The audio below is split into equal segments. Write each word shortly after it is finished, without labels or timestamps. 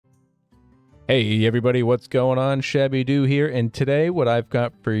Hey everybody, what's going on? ShabbyDoo here, and today what I've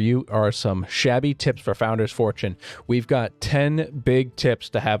got for you are some shabby tips for Founder's Fortune. We've got 10 big tips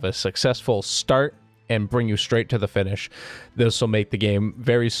to have a successful start and bring you straight to the finish. This will make the game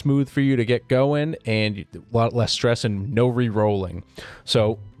very smooth for you to get going and a lot less stress and no re-rolling.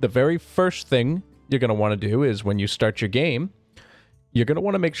 So the very first thing you're going to want to do is when you start your game, you're going to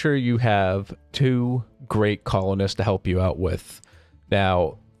want to make sure you have 2 great colonists to help you out with.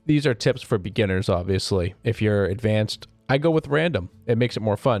 Now, these are tips for beginners, obviously. If you're advanced, I go with random. It makes it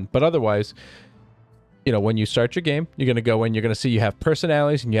more fun. But otherwise, you know, when you start your game, you're going to go in, you're going to see you have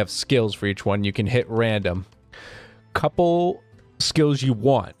personalities and you have skills for each one. You can hit random. Couple skills you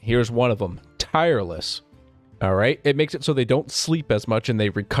want. Here's one of them. Tireless. All right. It makes it so they don't sleep as much and they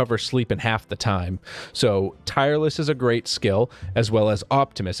recover sleep in half the time. So tireless is a great skill, as well as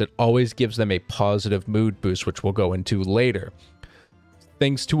optimist. It always gives them a positive mood boost, which we'll go into later.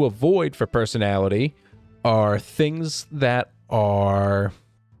 Things to avoid for personality are things that are,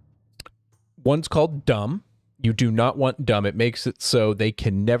 one's called dumb. You do not want dumb. It makes it so they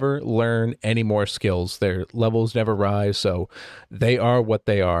can never learn any more skills. Their levels never rise, so they are what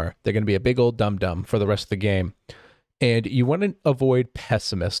they are. They're going to be a big old dum-dum for the rest of the game. And you want to avoid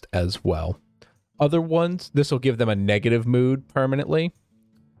pessimist as well. Other ones, this will give them a negative mood permanently.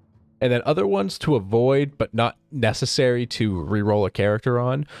 And then other ones to avoid, but not necessary to reroll a character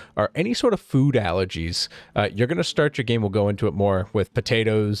on, are any sort of food allergies. You're going to start your game, we'll go into it more, with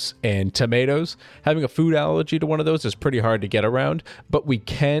potatoes and tomatoes. Having a food allergy to one of those is pretty hard to get around, but we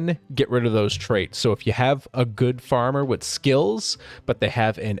can get rid of those traits. So if you have a good farmer with skills, but they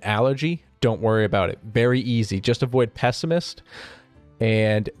have an allergy, don't worry about it. Very easy. Just avoid pessimist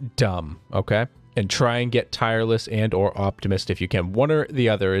and dumb, okay? And try and get tireless and or optimist if you can. One or the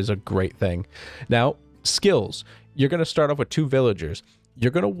other is a great thing. Now, skills. You're going to start off with 2 villagers.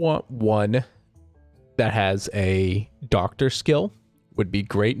 You're going to want one that has a doctor skill. Would be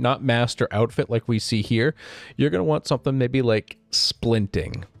great. Not master outfit like we see here. You're going to want something maybe like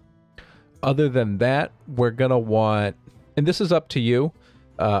splinting. Other than that, we're going to want, and this is up to you,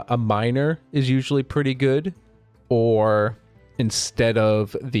 a miner is usually pretty good. Or instead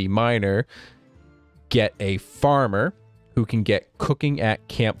of the miner, get a farmer who can get cooking at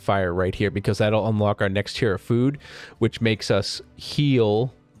campfire right here, because that'll unlock our next tier of food, which makes us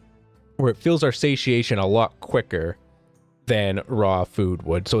heal, or it fills our satiation a lot quicker than raw food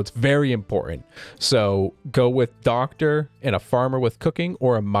would. So it's very important. So go with doctor and a farmer with cooking,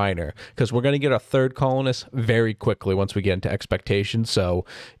 or a miner, because we're going to get a 3rd colonist very quickly once we get into expectations. So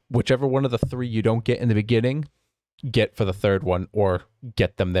whichever one of the 3 you don't get in the beginning, get for the 3rd one, or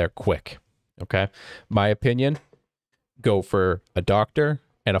get them there quick. Okay, my opinion, go for a doctor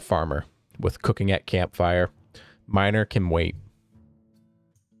and a farmer with cooking at campfire. Miner can wait.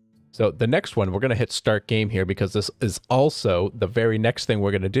 So the next one, we're going to hit start game here, because this is also the very next thing we're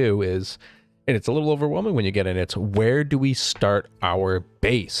going to do is, and it's a little overwhelming when you get in, it's where do we start our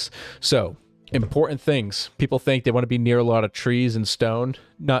base? So important things. People think they want to be near a lot of trees and stone.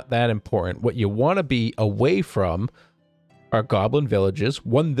 Not that important. What you want to be away from are goblin villages.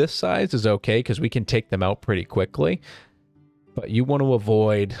 One this size is okay because we can take them out pretty quickly. But you want to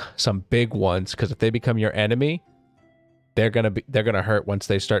avoid some big ones, because if they become your enemy, they're gonna hurt once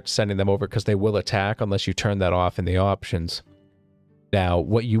they start sending them over, because they will attack unless you turn that off in the options. Now,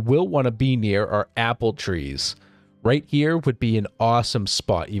 what you will want to be near are apple trees. Right here would be an awesome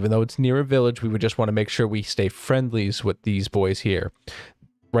spot. Even though it's near a village, we would just want to make sure we stay friendlies with these boys here.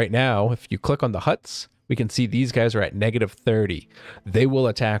 Right now, if you click on the huts, we can see these guys are at -30. They will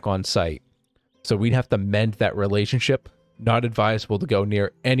attack on sight. So we'd have to mend that relationship. Not advisable to go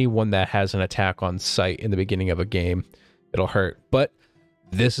near anyone that has an attack on sight in the beginning of a game. It'll hurt. But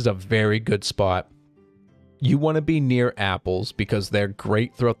this is a very good spot. You want to be near apples because they're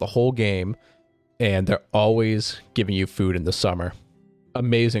great throughout the whole game, and they're always giving you food in the summer.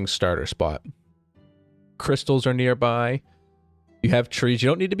 Amazing starter spot. Crystals are nearby. You have trees. You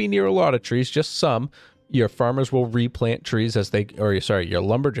don't need to be near a lot of trees, just some. Your farmers will replant trees as they, or sorry, your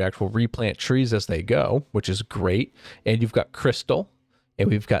lumberjacks will replant trees as they go, which is great. And you've got crystal, and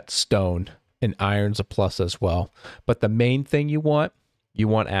we've got stone, and iron's a plus as well. But the main thing you want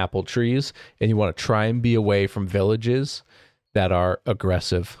apple trees, and you want to try and be away from villages that are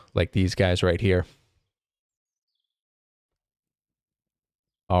aggressive, like these guys right here.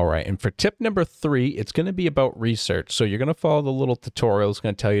 All right, and for tip number 3, it's going to be about research. So you're going to follow the little tutorial. It's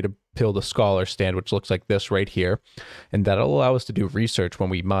going to tell you to build a scholar stand, which looks like this right here. And that'll allow us to do research when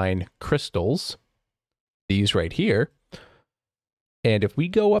we mine crystals, these right here. And if we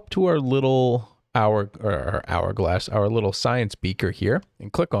go up to our little our hourglass, our little science beaker here,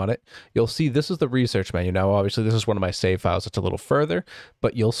 and click on it, you'll see this is the research menu. Now, obviously, this is one of my save files. It's a little further,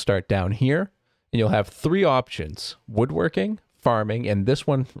 but you'll start down here, and you'll have 3 options: woodworking, farming, and this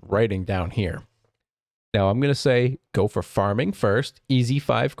one writing down here. Now, I'm going to say go for farming first, easy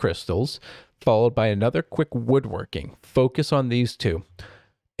 5 crystals, followed by another quick woodworking. Focus on these 2,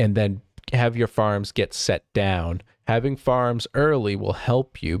 and then have your farms get set down. Having farms early will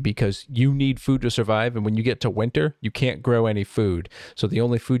help you because you need food to survive, and when you get to winter, you can't grow any food. So the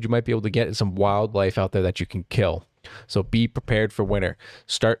only food you might be able to get is some wildlife out there that you can kill. So be prepared for winter.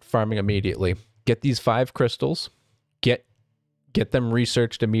 Start farming immediately. Get these 5 crystals, get them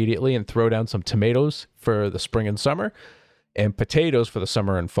researched immediately, and throw down some tomatoes for the spring and summer, and potatoes for the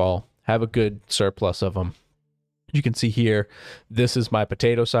summer and fall. Have a good surplus of them. You can see here, this is my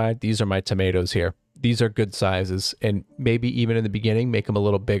potato side. These are my tomatoes here. These are good sizes, and maybe even in the beginning, make them a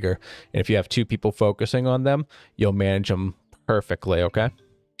little bigger. And if you have 2 people focusing on them, you'll manage them perfectly, okay?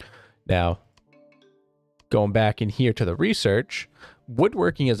 Now, going back in here to the research,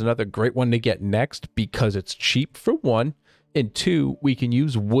 woodworking is another great one to get next because it's cheap for 1, and 2, we can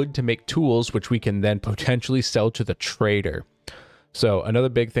use wood to make tools, which we can then potentially sell to the trader. So another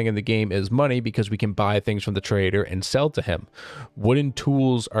big thing in the game is money because we can buy things from the trader and sell to him. Wooden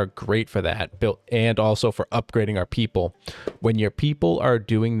tools are great for that, and also for upgrading our people. When your people are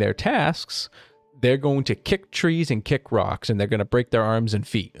doing their tasks, they're going to kick trees and kick rocks, and they're going to break their arms and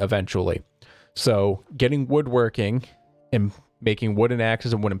feet eventually. So getting woodworking and making wooden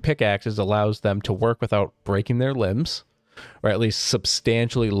axes and wooden pickaxes allows them to work without breaking their limbs, or at least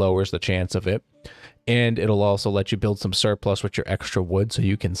substantially lowers the chance of it. And it'll also let you build some surplus with your extra wood so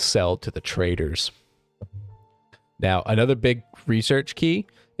you can sell to the traders. Now, another big research key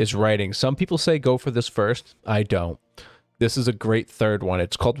is writing. Some people say go for this first. I don't. This is a great third one.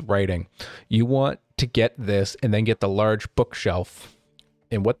 It's called writing. You want to get this and then get the large bookshelf.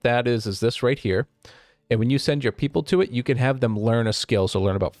 And what that is this right here. And when you send your people to it, you can have them learn a skill. So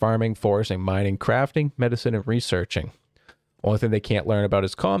learn about farming, foresting, mining, crafting, medicine, and researching. Only thing they can't learn about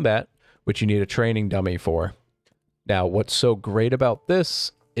is combat, which you need a training dummy for. Now, what's so great about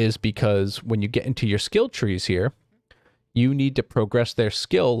this is because when you get into your skill trees here, you need to progress their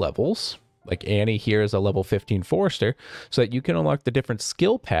skill levels. Like Annie here is a level 15 forester, so that you can unlock the different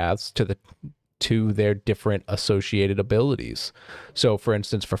skill paths to their different associated abilities. So for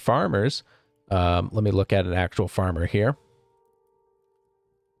instance, for farmers, let me look at an actual farmer here.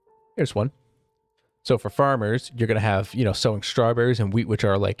 Here's one. So for farmers, you're going to have, sowing strawberries and wheat, which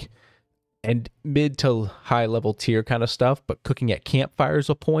are like and mid to high level tier kind of stuff, but cooking at campfires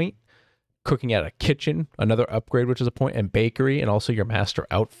a point, cooking at a kitchen, another upgrade, which is a point, and bakery, and also your master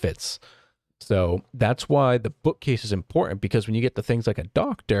outfits. So that's why the bookcase is important, because when you get to things like a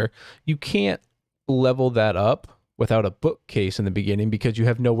doctor, you can't level that up without a bookcase in the beginning because you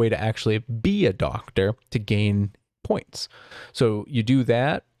have no way to actually be a doctor to gain points. So you do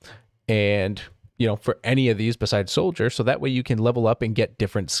that, and for any of these besides soldier, so that way you can level up and get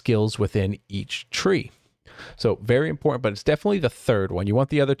different skills within each tree. So very important, but it's definitely the third one. You want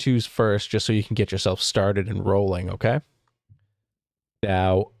the other 2s first, just so you can get yourself started and rolling, okay?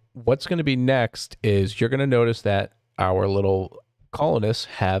 Now, what's going to be next is you're going to notice that our little colonists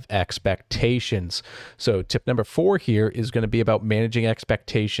have expectations. So tip number 4 here is going to be about managing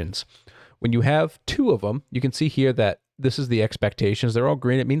expectations. When you have 2 of them, you can see here that this is the expectations. They're all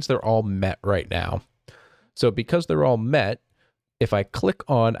green. It means they're all met right now. So because they're all met, if I click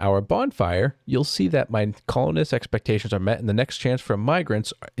on our bonfire, you'll see that my colonist expectations are met, and the next chance for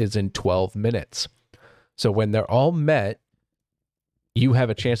migrants is in 12 minutes. So when they're all met, you have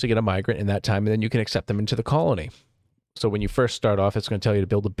a chance to get a migrant in that time, and then you can accept them into the colony. So when you first start off, it's going to tell you to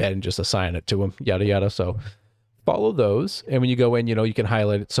build a bed and just assign it to them, yada, yada. So follow those. And when you go in, you can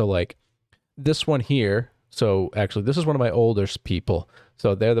highlight it. So like this one here, so actually, this is one of my oldest people.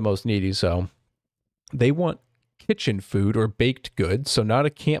 So they're the most needy. So they want kitchen food or baked goods. So not a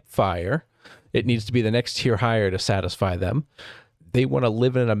campfire. It needs to be the next tier higher to satisfy them. They want to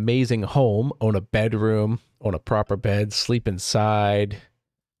live in an amazing home, own a bedroom, own a proper bed, sleep inside.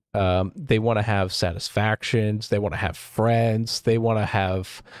 They want to have satisfactions. They want to have friends. They want to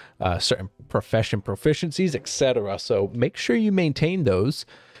have certain profession proficiencies, etc. So make sure you maintain those.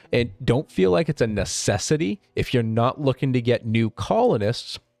 And don't feel like it's a necessity. If you're not looking to get new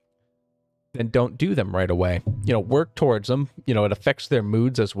colonists, then don't do them right away. Work towards them. It affects their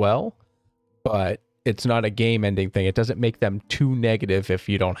moods as well, but it's not a game-ending thing. It doesn't make them too negative if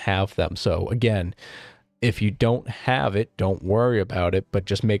you don't have them. So again, if you don't have it, don't worry about it, but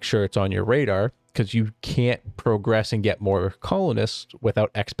just make sure it's on your radar, because you can't progress and get more colonists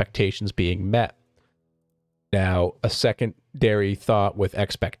without expectations being met. Now, a secondary thought with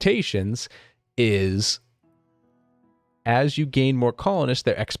expectations is as you gain more colonists,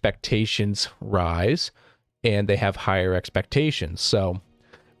 their expectations rise and they have higher expectations. So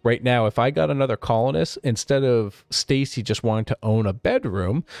right now, if I got another colonist, instead of Stacy just wanting to own a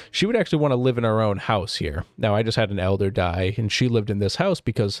bedroom, she would actually want to live in her own house here. Now, I just had an elder die, and she lived in this house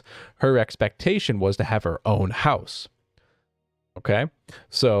because her expectation was to have her own house. Okay?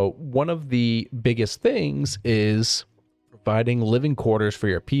 So one of the biggest things is providing living quarters for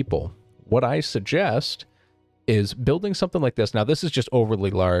your people. What I suggest is building something like this. Now, this is just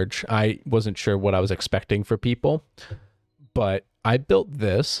overly large. I wasn't sure what I was expecting for people, but I built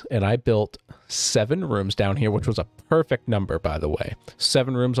this, and I built 7 rooms down here, which was a perfect number, by the way.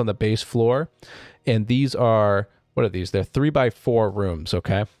 7 rooms on the base floor, and these are, what are these? They're 3x4 rooms,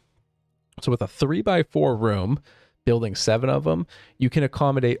 okay? So with a 3x4 room, building 7 of them, you can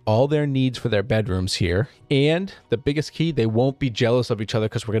accommodate all their needs for their bedrooms here, and the biggest key, they won't be jealous of each other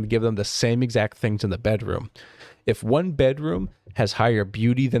because we're going to give them the same exact things in the bedroom. If one bedroom has higher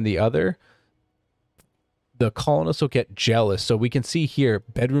beauty than the other, the colonists will get jealous. So we can see here,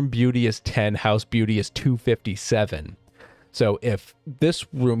 bedroom beauty is 10, house beauty is 257. So if this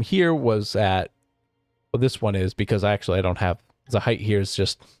room here was at, well, this one is, because I don't have, the height here is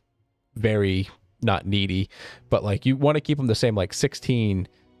just very not needy, but like you want to keep them the same, like 16,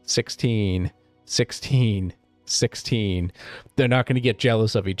 16, 16, 16. They're not going to get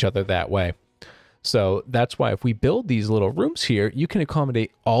jealous of each other that way. So that's why if we build these little rooms here, you can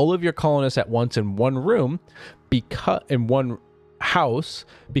accommodate all of your colonists at once in one room, in one house,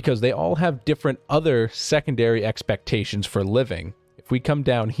 because they all have different other secondary expectations for living. If we come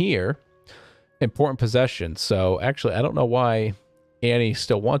down here, important possessions. So actually, I don't know why Annie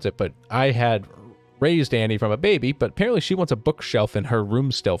still wants it, but I had raised Annie from a baby, but apparently she wants a bookshelf in her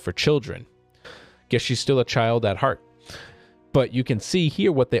room still for children. Guess she's still a child at heart. But you can see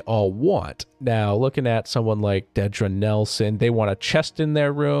here what they all want. Now, looking at someone like Dedra Nelson, they want a chest in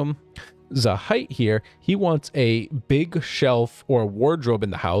their room. Zahite here, he wants a big shelf or a wardrobe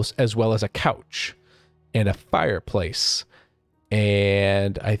in the house, as well as a couch and a fireplace.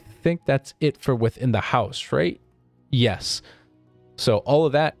 And I think that's it for within the house, right? Yes. So all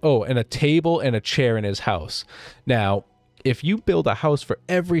of that. Oh, and a table and a chair in his house. Now, if you build a house for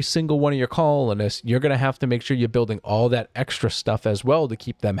every single one of your colonists, you're going to have to make sure you're building all that extra stuff as well to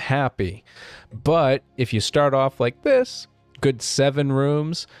keep them happy. But if you start off like this, good 7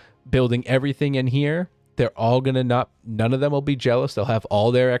 rooms, building everything in here, they're all going to none of them will be jealous. They'll have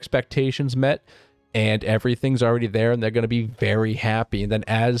all their expectations met and everything's already there and they're going to be very happy. And then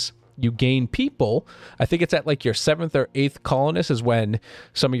as you gain people, I think it's at like your 7th or 8th colonist is when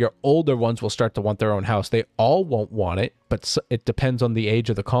some of your older ones will start to want their own house. They all won't want it, but it depends on the age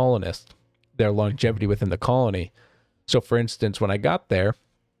of the colonist, their longevity within the colony. So for instance, when I got there,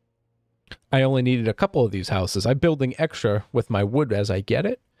 I only needed a couple of these houses. I'm building extra with my wood as I get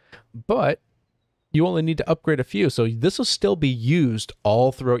it, but you only need to upgrade a few. So this will still be used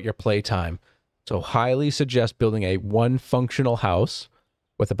all throughout your playtime. So highly suggest building a 1 functional house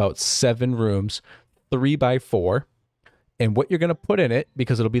with about 7 rooms, 3x4. And what you're going to put in it,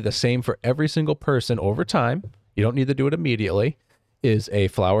 because it'll be the same for every single person over time, you don't need to do it immediately, is a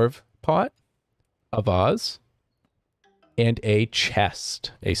flower pot, a vase, and a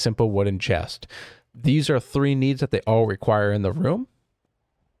chest, a simple wooden chest. These are 3 needs that they all require in the room.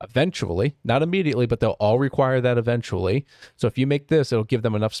 Eventually, not immediately, but they'll all require that eventually. So if you make this, it'll give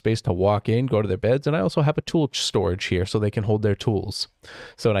them enough space to walk in, go to their beds, and I also have a tool storage here so they can hold their tools.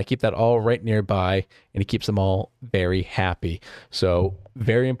 So and I keep that all right nearby, and it keeps them all very happy. So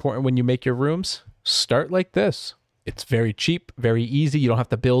very important when you make your rooms, start like this. It's very cheap, very easy. You don't have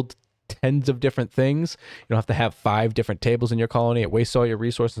to build tens of different things. You don't have to have 5 different tables in your colony. It wastes all your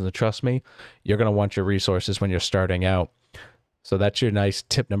resources, and trust me, you're going to want your resources when you're starting out. So that's your nice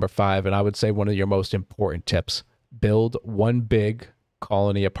tip number 5, and I would say one of your most important tips. Build 1 big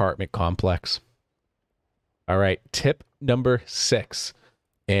colony apartment complex. All right, tip number 6,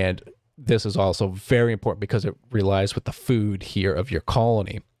 and this is also very important because it relies with the food here of your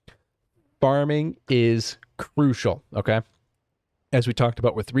colony. Farming is crucial, okay? As we talked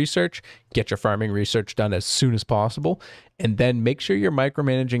about with research, get your farming research done as soon as possible, and then make sure you're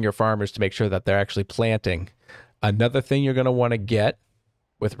micromanaging your farmers to make sure that they're actually planting. Another thing you're going to want to get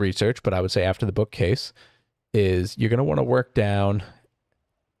with research, but I would say after the bookcase, is you're going to want to work down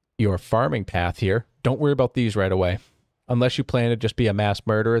your farming path here. Don't worry about these right away. Unless you plan to just be a mass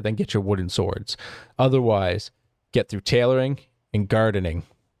murderer, then get your wooden swords. Otherwise, get through tailoring and gardening,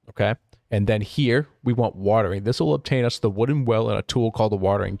 okay? And then here, we want watering. This will obtain us the wooden well and a tool called a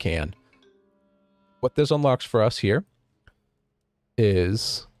watering can. what this unlocks for us here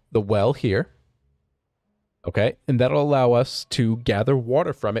is the well here. Okay, and that'll allow us to gather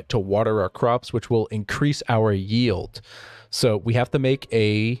water from it to water our crops, which will increase our yield. So we have to make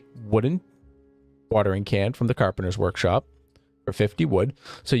a wooden watering can from the carpenter's workshop for 50 wood.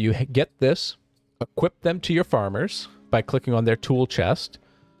 So you get this, equip them to your farmers by clicking on their tool chest.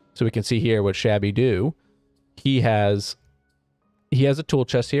 So we can see here what ShabbyDoo, he has a tool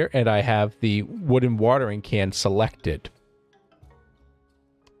chest here, and I have the wooden watering can selected.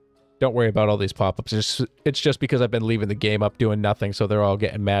 Don't worry about all these pop-ups. It's just because I've been leaving the game up doing nothing, so they're all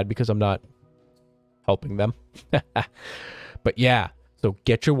getting mad because I'm not helping them. But yeah, so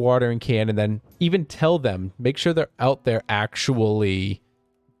get your watering can, and then even tell them, make sure they're out there actually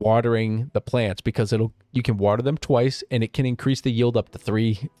watering the plants, because you can water them twice, and it can increase the yield up to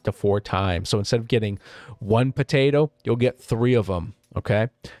 3 to 4 times. So instead of getting 1 potato, you'll get 3 of them, okay?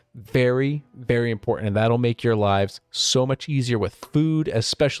 Very, very important, and that'll make your lives so much easier with food,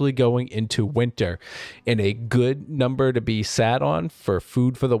 especially going into winter. And a good number to be sat on for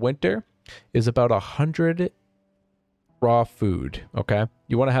food for the winter is about 100 raw food, okay?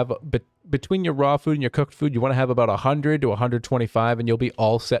 You want to have, between your raw food and your cooked food, you want to have about 100 to 125, and you'll be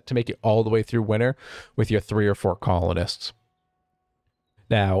all set to make it all the way through winter with your 3 or 4 colonists.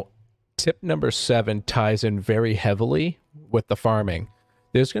 Now, tip number 7 ties in very heavily with the farming.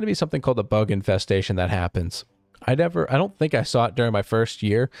 There's going to be something called a bug infestation that happens. I don't think I saw it during my first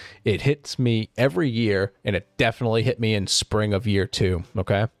year. It hits me every year, and it definitely hit me in spring of year 2,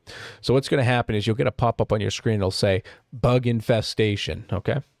 okay? So what's going to happen is you'll get a pop-up on your screen. It'll say bug infestation,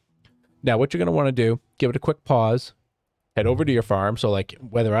 okay? Now, what you're going to want to do, give it a quick pause, head over to your farm. So like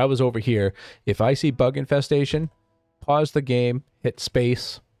whether I was over here, if I see bug infestation, pause the game, hit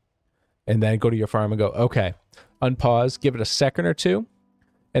space, and then go to your farm and go, okay, unpause, give it a second or two,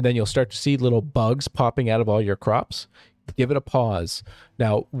 and then you'll start to see little bugs popping out of all your crops. Give it a pause.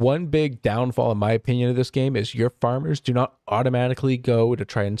 Now, one big downfall, in my opinion, of this game is your farmers do not automatically go to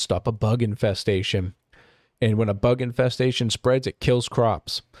try and stop a bug infestation. And when a bug infestation spreads, it kills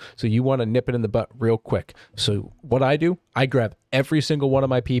crops. So you want to nip it in the butt real quick. So what I do, I grab every single one of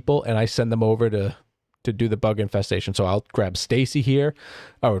my people and I send them over to do the bug infestation. So I'll grab Stacy here.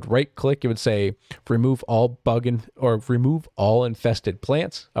 I would right click. It would say remove all remove all infested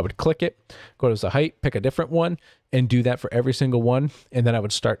plants. I would click it, go to the height, pick a different one, and do that for every single one. And then I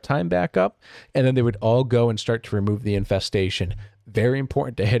would start time back up, and then they would all go and start to remove the infestation. Very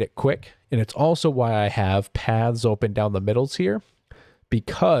important to hit it quick. And it's also why I have paths open down the middles here,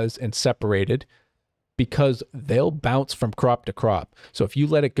 and separated, because they'll bounce from crop to crop. So if you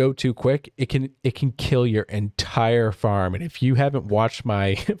let it go too quick, it can kill your entire farm. And if you haven't watched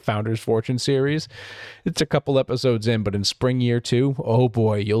my Founder's Fortune series, it's a couple episodes in, but in spring year 2, oh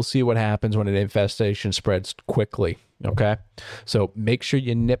boy, you'll see what happens when an infestation spreads quickly. Okay, so make sure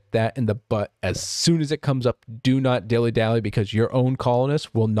you nip that in the butt as soon as it comes up. Do not dilly-dally, because your own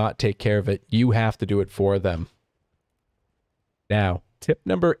colonists will not take care of it. You have to do it for them. Now, tip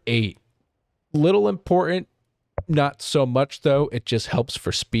number 8. Little important, not so much though. It just helps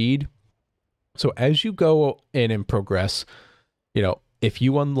for speed. So as you go in and progress, if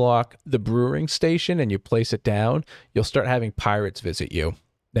you unlock the brewing station and you place it down, you'll start having pirates visit you.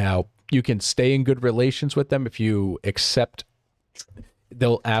 Now, you can stay in good relations with them if you accept.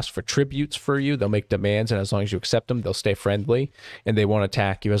 They'll ask for tributes for you. They'll make demands, and as long as you accept them, they'll stay friendly, and they won't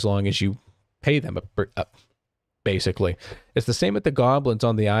attack you as long as you pay them basically. It's the same with the goblins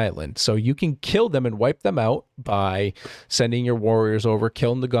on the island. So you can kill them and wipe them out by sending your warriors over,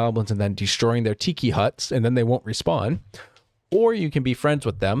 killing the goblins, and then destroying their tiki huts, and then they won't respawn. Or you can be friends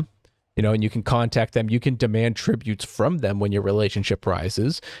with them, and you can contact them. You can demand tributes from them when your relationship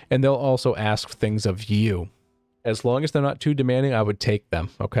rises, and they'll also ask things of you. As long as they're not too demanding, I would take them,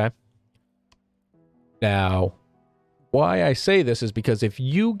 okay? Now, why I say this is because if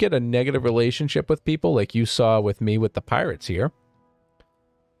you get a negative relationship with people, like you saw with me with the pirates here,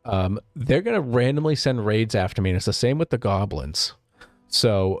 they're going to randomly send raids after me, and it's the same with the goblins.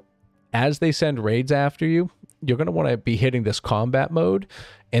 So as they send raids after you, you're going to want to be hitting this combat mode,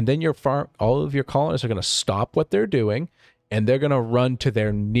 and then all of your colonists are going to stop what they're doing, and they're going to run to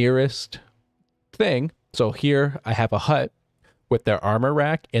their nearest thing. So here I have a hut with their armor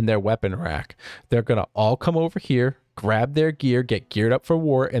rack and their weapon rack. They're going to all come over here, grab their gear, get geared up for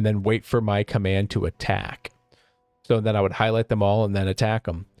war, and then wait for my command to attack. So then I would highlight them all and then attack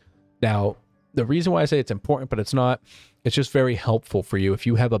them. Now, the reason why I say it's important, but it's not, it's just very helpful for you. If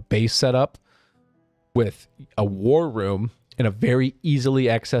you have a base set up with a war room in a very easily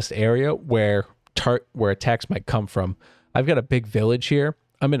accessed area where attacks might come from. I've got a big village here.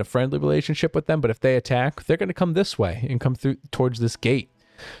 I'm in a friendly relationship with them, but if they attack, they're going to come this way and come through towards this gate.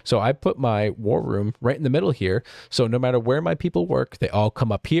 So I put my war room right in the middle here. So no matter where my people work, they all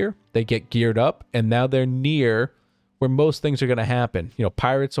come up here, they get geared up, and now they're near where most things are going to happen. You know,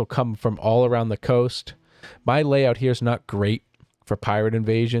 pirates will come from all around the coast. My layout here is not great for pirate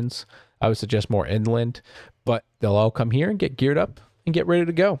invasions. I would suggest more inland, but they'll all come here and get geared up and get ready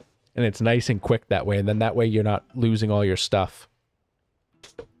to go. And it's nice and quick that way. And then that way you're not losing all your stuff.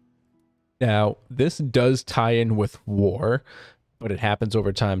 Now, this does tie in with war, but it happens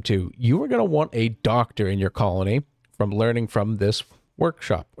over time too. You are going to want a doctor in your colony from learning from this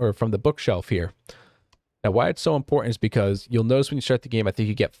workshop or from the bookshelf here. Now, why it's so important is because you'll notice when you start the game, I think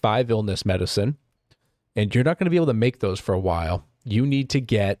you get 5 illness medicine, and you're not going to be able to make those for a while. You need to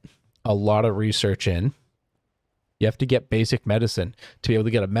get a lot of research in. You have to get basic medicine to be able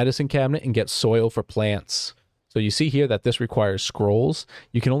to get a medicine cabinet and get soil for plants. So you see here that this requires scrolls.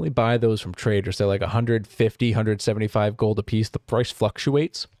 You can only buy those from traders. They're like 150, 175 gold a piece. The price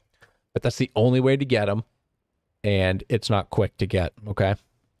fluctuates, but that's the only way to get them. And it's not quick to get, okay?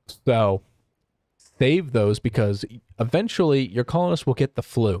 So save those because eventually your colonists will get the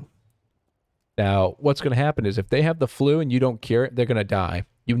flu. Now, what's going to happen is if they have the flu and you don't cure it, they're going to die.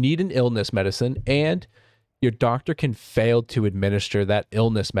 You need an illness medicine, and your doctor can fail to administer that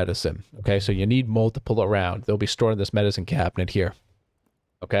illness medicine. Okay, so you need multiple around. They'll be stored in this medicine cabinet here.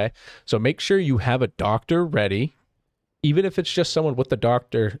 Okay, so make sure you have a doctor ready. Even if it's just someone with the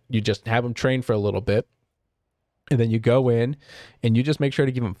doctor, you just have them train for a little bit. And then you go in and you just make sure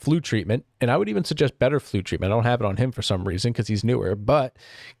to give him flu treatment. And I would even suggest better flu treatment. I don't have it on him for some reason because he's newer, but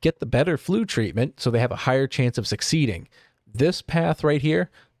get the better flu treatment so they have a higher chance of succeeding. This path right here,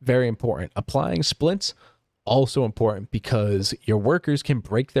 very important. Applying splints, also important because your workers can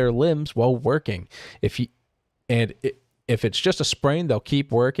break their limbs while working. If it's just a sprain, they'll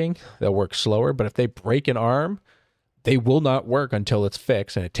keep working. They'll work slower, but if they break an arm, they will not work until it's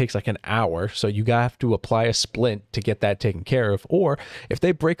fixed, and it takes like an hour. So you have to apply a splint to get that taken care of. Or if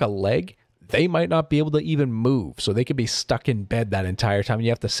they break a leg, they might not be able to even move. So they could be stuck in bed that entire time. And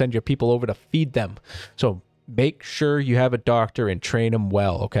you have to send your people over to feed them. So make sure you have a doctor and train them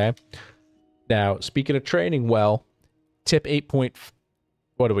well, okay? Now, speaking of training well, tip 8 point,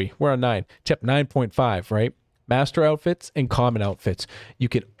 what are we? We're on 9. Tip 9.5, right? Master outfits and common outfits. You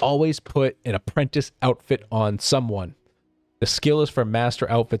can always put an apprentice outfit on someone. The skill is for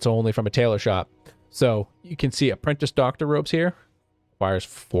master outfits only from a tailor shop. So you can see apprentice doctor robes here. Requires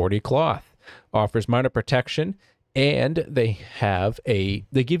 40 cloth. Offers minor protection. And they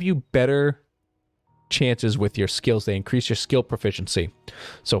give you better chances with your skills. They increase your skill proficiency.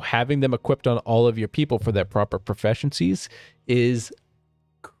 So having them equipped on all of your people for their proper proficiencies is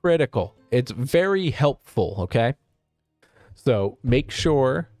critical. It's very helpful, okay? So make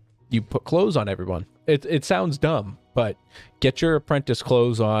sure you put clothes on everyone. It sounds dumb, but get your apprentice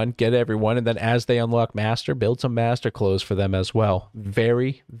clothes on, get everyone, and then as they unlock master, build some master clothes for them as well.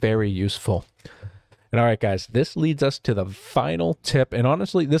 Very, very useful. And all right, guys, this leads us to the final tip. And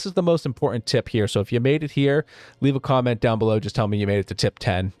honestly, this is the most important tip here. So if you made it here, leave a comment down below. Just tell me you made it to tip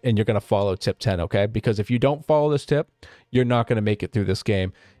 10 and you're going to follow tip 10, okay? Because if you don't follow this tip, you're not going to make it through this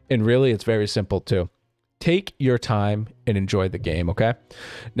game. And really, it's very simple too. Take your time and enjoy the game, okay?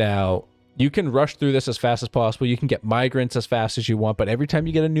 Now, you can rush through this as fast as possible. You can get migrants as fast as you want, but every time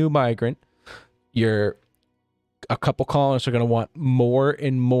you get a new migrant, a couple colonists are going to want more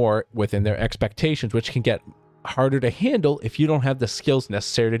and more within their expectations, which can get harder to handle if you don't have the skills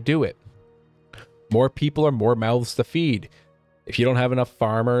necessary to do it. More people are more mouths to feed. If you don't have enough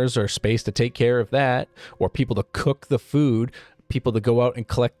farmers or space to take care of that, or people to cook the food, people to go out and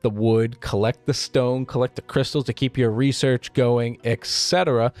collect the wood, collect the stone, collect the crystals to keep your research going,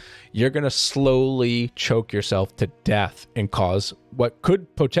 etc., you're going to slowly choke yourself to death and cause what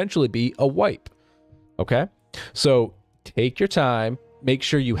could potentially be a wipe. Okay? So take your time, make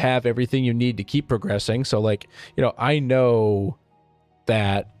sure you have everything you need to keep progressing. So like, you know, I know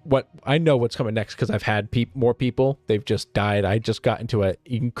what's coming next because I've had more people. They've just died. I just got into an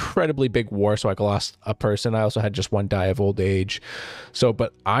incredibly big war, so I lost a person. I also had just one die of old age. So,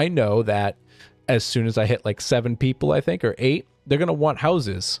 but I know that as soon as I hit like 7 people, I think, or 8, they're going to want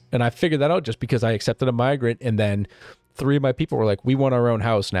houses. And I figured that out just because I accepted a migrant, and then 3 of my people were like, we want our own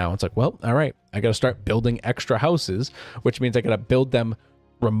house now. It's like, well, all right, I got to start building extra houses, which means I got to build them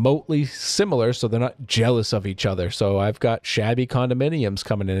remotely similar so they're not jealous of each other. So I've got Shabby condominiums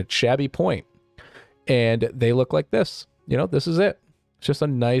coming in at Shabby Point, and they look like this. You know, this is it. It's just a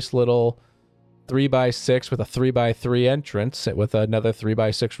nice little 3x6 with a 3x3 entrance with another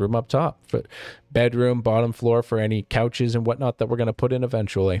 3x6 room up top. For bedroom, bottom floor for any couches and whatnot that we're going to put in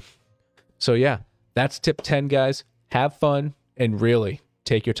eventually. So yeah, that's tip 10, guys. Have fun and really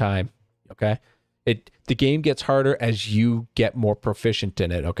take your time, okay? The game gets harder as you get more proficient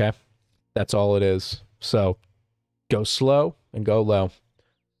in it, okay? That's all it is. So go slow and go low.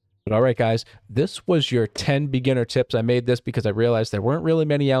 But all right, guys, this was your 10 beginner tips. I made this because I realized there weren't really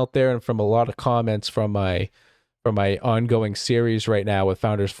many out there, and from a lot of comments from my ongoing series right now with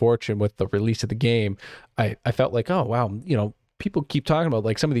Founder's Fortune with the release of the game, I felt like, oh, wow, you know, people keep talking about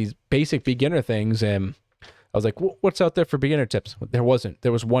like some of these basic beginner things, and I was like, what's out there for beginner tips? There wasn't.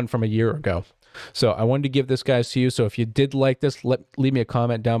 There was one from a year ago. So I wanted to give this, guys, to you. So if you did like this, leave me a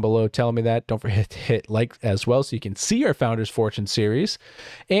comment down below telling me that. Don't forget to hit like as well so you can see our Founder's Fortune series.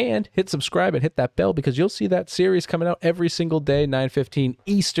 And hit subscribe and hit that bell because you'll see that series coming out every single day, 9:15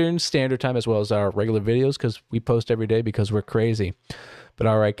 Eastern Standard Time, as well as our regular videos because we post every day because we're crazy. But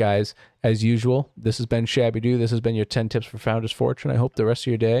all right, guys, as usual, this has been ShabbyDoo. This has been your 10 tips for Founder's Fortune. I hope the rest of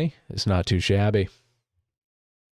your day is not too shabby.